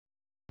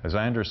As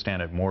I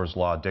understand it, Moore's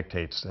law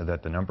dictates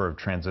that the number of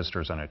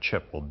transistors on a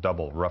chip will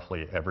double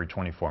roughly every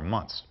 24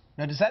 months.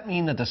 Now, does that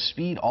mean that the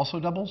speed also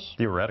doubles?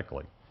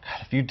 Theoretically.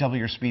 God, if you double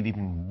your speed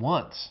even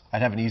once,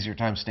 I'd have an easier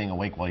time staying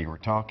awake while you were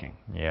talking.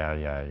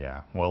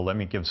 Yeah. Well, let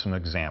me give some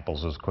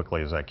examples as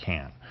quickly as I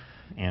can.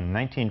 In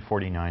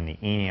 1949, the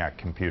ENIAC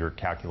computer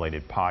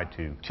calculated pi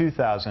to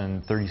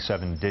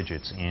 2,037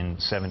 digits in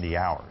 70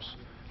 hours.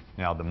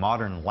 Now, the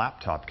modern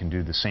laptop can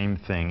do the same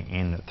thing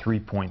in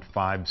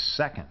 3.5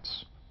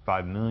 seconds,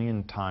 5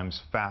 million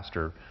times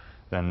faster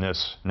than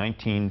this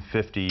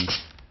 1950.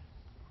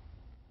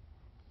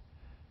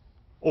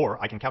 Or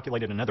I can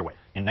calculate it another way.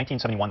 In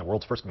 1971, the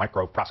world's first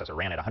microprocessor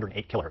ran at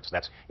 108 kilohertz.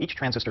 That's each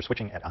transistor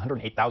switching at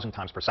 108,000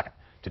 times per second.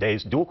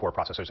 Today's dual-core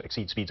processors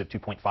exceed speeds of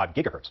 2.5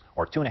 gigahertz,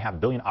 or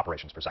 2.5 billion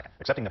operations per second,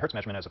 accepting the hertz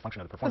measurement as a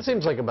function of the performance. That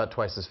seems like about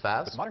twice as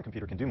fast. But the modern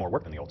computer can do more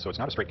work than the old, so it's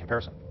not a straight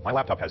comparison. My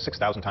laptop has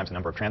 6,000 times the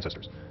number of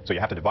transistors, so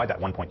you have to divide that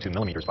 1.2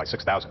 millimeters by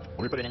 6,000. Let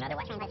me put it another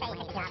way.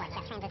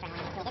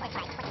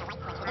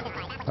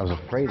 I was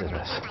afraid of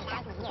this.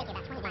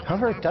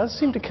 However, it does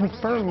seem to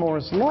confirm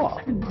Moore's law.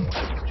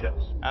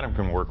 Adam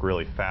can work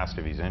really fast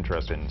if he's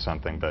interested in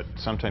something, but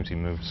sometimes he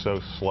moves so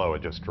slow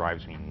it just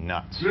drives me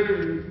nuts.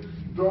 Dave,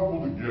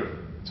 doubled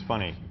again. It's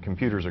funny,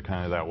 computers are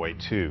kind of that way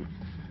too.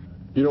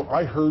 You know,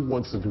 I heard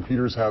once that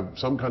computers have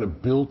some kind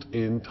of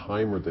built-in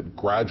timer that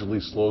gradually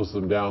slows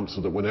them down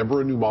so that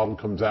whenever a new model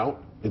comes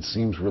out, it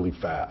seems really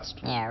fast.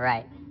 Yeah,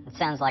 right. It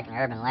sounds like an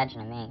urban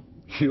legend to me.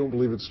 You don't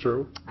believe it's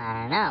true?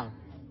 I don't know.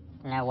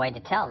 No way to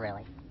tell,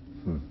 really.